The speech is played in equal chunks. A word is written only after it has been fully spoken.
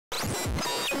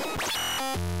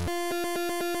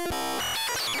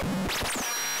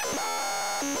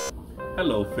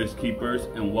Hello fish keepers,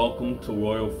 and welcome to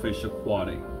Royal Fish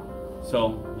Aquatic.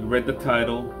 So you read the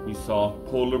title, you saw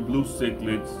polar blue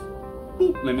cichlids.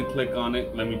 Boop, let me click on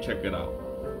it, let me check it out.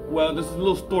 Well, there's a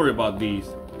little story about these.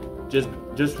 Just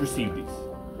received these.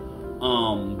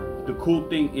 The cool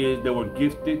thing is they were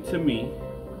gifted to me,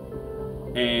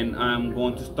 and I'm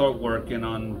going to start working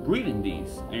on breeding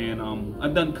these. And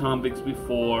I've done convicts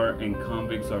before, and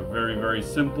convicts are very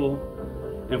simple.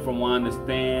 And from what I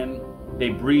understand, they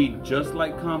breed just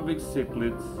like convict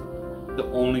cichlids. The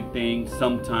only thing,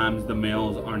 sometimes the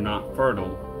males are not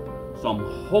fertile. So I'm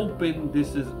hoping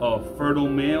this is a fertile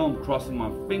male. I'm crossing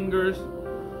my fingers.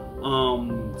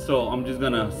 So I'm just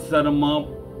gonna set them up,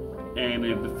 and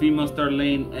if the females start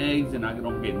laying eggs and I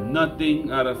don't get nothing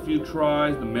out of a few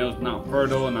tries, the male's not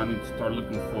fertile and I need to start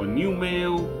looking for a new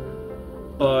male.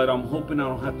 But I'm hoping I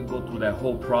don't have to go through that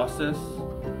whole process,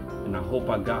 and I hope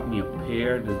I got me a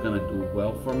pair that's gonna do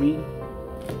well for me.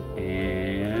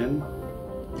 And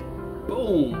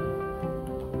boom,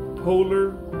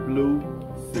 polar blue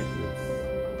cichlids.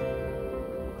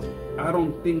 I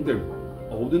don't think they're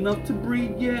old enough to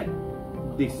breed yet.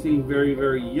 They seem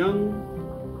very young.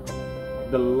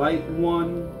 The light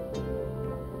one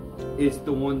is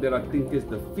the one that I think is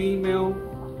the female,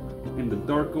 and the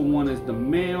darker one is the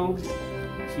male.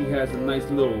 She has a nice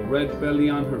little red belly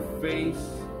on her face,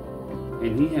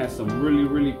 and he has some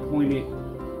really pointed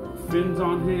fins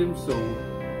on him. So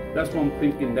that's what I'm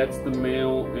thinking, that's the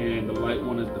male, and the light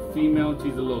one is the female.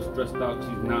 She's a little stressed out,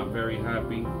 she's not very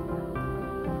happy.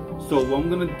 So what I'm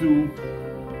gonna do,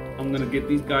 I'm gonna get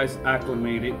these guys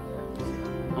acclimated.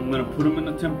 I'm gonna put them in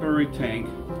a temporary tank,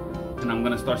 and I'm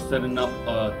gonna start setting up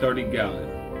a 30-gallon.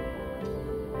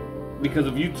 Because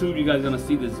of YouTube, you guys are gonna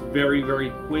see this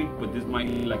very quick, but this might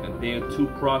be like a day or two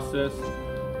process.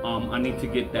 I need to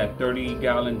get that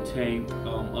 30-gallon tank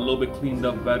a little bit cleaned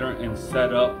up better and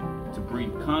set up to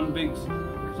breed convicts.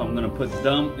 So I'm gonna put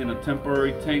them in a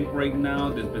temporary tank right now.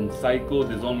 There's been cycled,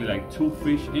 there's only like 2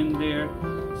 fish in there,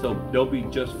 so they'll be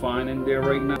just fine in there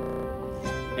right now.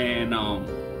 And I'm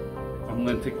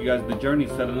gonna take you guys the journey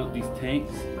setting up these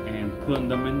tanks and putting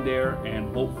them in there,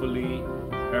 and hopefully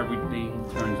everything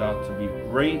turns out to be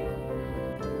great.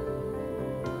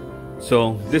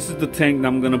 So this is the tank that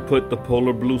I'm gonna put the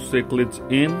polar blue cichlids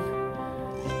in.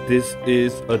 This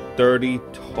is a 30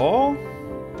 tall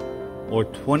or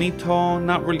 20 tall,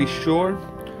 not really sure.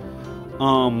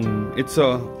 It's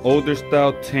a older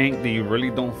style tank that you really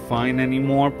don't find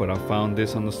anymore, but I found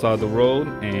this on the side of the road,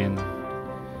 and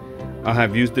I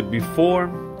have used it before.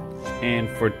 And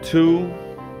for 2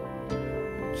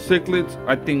 cichlids,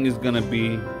 I think it's gonna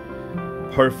be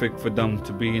perfect for them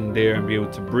to be in there and be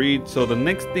able to breed. So the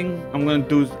next thing I'm gonna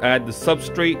do is add the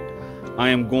substrate. I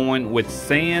am going with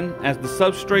sand as the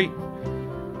substrate.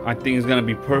 I think it's gonna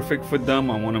be perfect for them.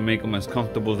 I want to make them as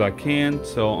comfortable as I can,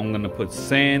 so I'm gonna put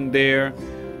sand there.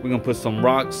 We're gonna put some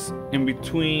rocks in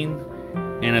between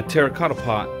and a terracotta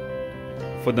pot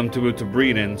for them to be able to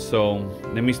breed in. So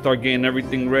let me start getting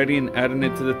everything ready and adding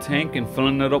it to the tank and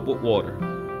filling it up with water.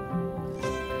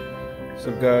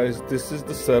 So guys, this is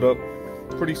the setup.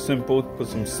 Pretty simple. Put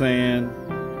some sand,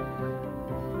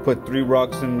 put 3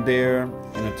 rocks in there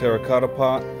in a terracotta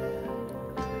pot.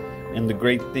 And the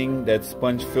great thing, that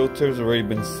sponge filter has already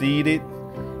been seeded.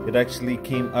 It actually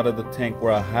came out of the tank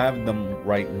where I have them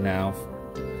right now.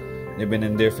 They've been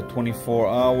in there for 24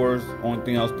 hours. Only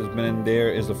thing else that's been in there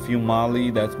is a few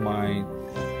molly. That's my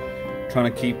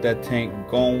trying to keep that tank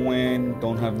going.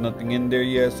 Don't have nothing in there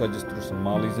yet, so I just threw some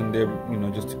mollies in there, you know,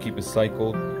 just to keep it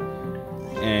cycled.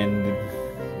 And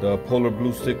the polar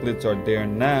blue cichlids are there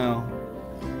now.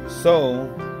 So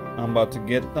I'm about to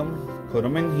get them, put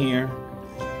them in here,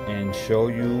 and show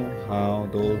you how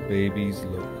those babies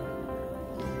look.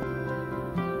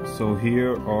 So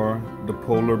here are the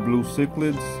polar blue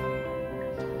cichlids.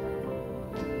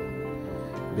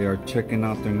 They are checking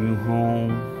out their new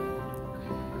home,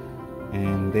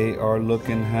 and they are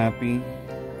looking happy.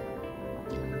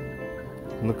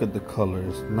 Look at the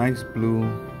colors, nice blue.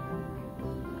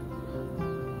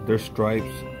 Their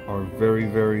stripes are very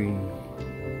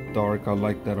dark. I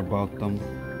like that about them.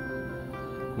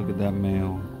 Look at that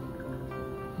male.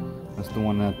 That's the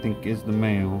one that I think is the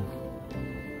male.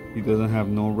 He doesn't have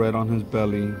no red on his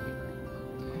belly.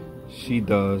 She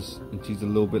does, and she's a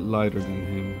little bit lighter than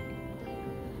him.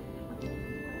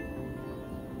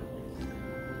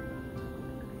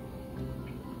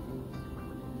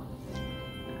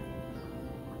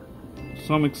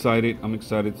 So I'm excited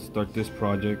to start this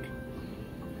project,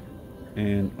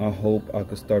 and I hope I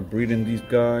can start breeding these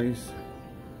guys.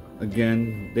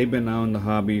 again, they've been out in the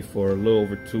hobby for a little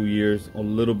over 2 years. A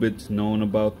little bit's known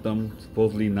about them.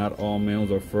 Supposedly not all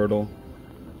males are fertile,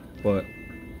 but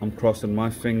I'm crossing my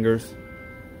fingers.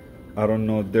 I don't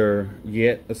know if they're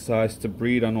yet a size to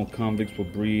breed. I know convicts will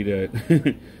breed at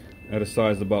at a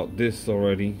size about this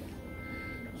already.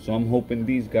 So I'm hoping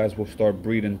these guys will start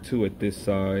breeding too at this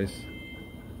size.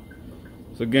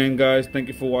 So again, guys, thank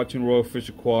you for watching Royal Fish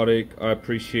Aquatic. I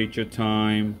appreciate your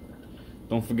time.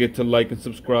 Don't forget to like and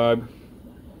subscribe.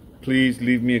 Please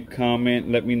leave me a comment.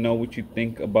 Let me know what you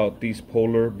think about these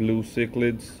polar blue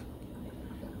cichlids.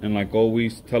 And like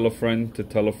always, tell a friend to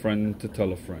tell a friend to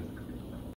tell a friend.